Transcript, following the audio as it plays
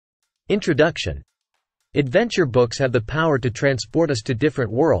Introduction. Adventure books have the power to transport us to different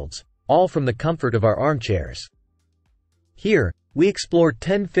worlds, all from the comfort of our armchairs. Here, we explore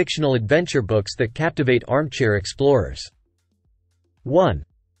 10 fictional adventure books that captivate armchair explorers. 1.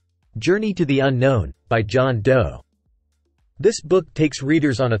 Journey to the Unknown, by John Doe. This book takes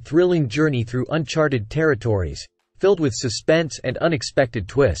readers on a thrilling journey through uncharted territories, filled with suspense and unexpected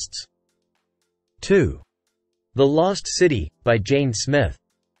twists. 2. The Lost City, by Jane Smith.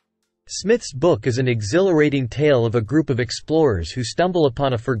 Smith's book is an exhilarating tale of a group of explorers who stumble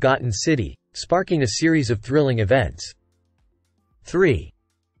upon a forgotten city, sparking a series of thrilling events. 3.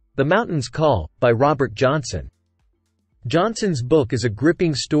 The Mountain's Call, by Robert Johnson. Johnson's book is a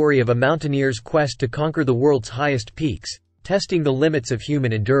gripping story of a mountaineer's quest to conquer the world's highest peaks, testing the limits of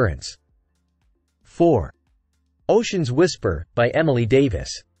human endurance. 4. Ocean's Whisper, by Emily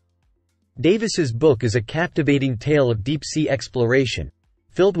Davis. Davis's book is a captivating tale of deep-sea exploration,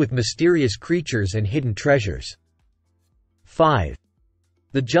 filled with mysterious creatures and hidden treasures. 5.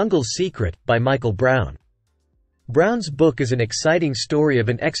 The Jungle's Secret, by Michael Brown. Brown's book is an exciting story of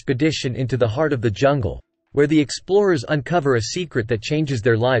an expedition into the heart of the jungle, where the explorers uncover a secret that changes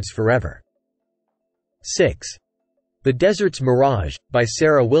their lives forever. 6. The Desert's Mirage, by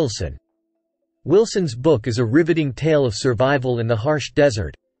Sarah Wilson. Wilson's book is a riveting tale of survival in the harsh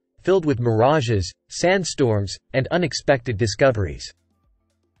desert, filled with mirages, sandstorms, and unexpected discoveries.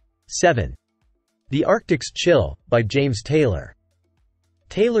 7. The Arctic's Chill, by James Taylor.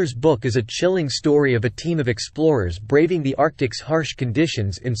 Taylor's book is a chilling story of a team of explorers braving the Arctic's harsh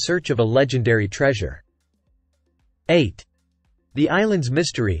conditions in search of a legendary treasure. 8. The Island's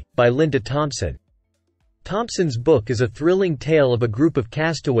Mystery, by Linda Thompson. Thompson's book is a thrilling tale of a group of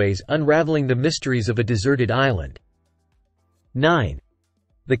castaways unraveling the mysteries of a deserted island. 9.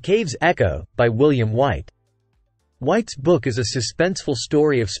 The Cave's Echo, by William White. White's book is a suspenseful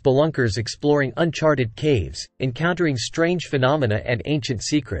story of spelunkers exploring uncharted caves, encountering strange phenomena and ancient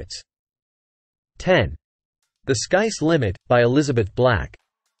secrets. 10. The Sky's Limit, by Elizabeth Black.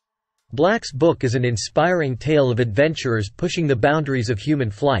 Black's book is an inspiring tale of adventurers pushing the boundaries of human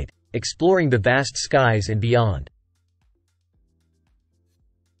flight, exploring the vast skies and beyond.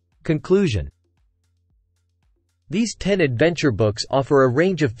 Conclusion. These 10 adventure books offer a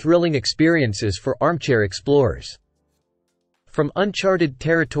range of thrilling experiences for armchair explorers. From uncharted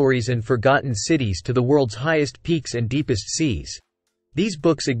territories and forgotten cities to the world's highest peaks and deepest seas, these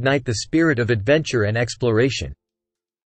books ignite the spirit of adventure and exploration.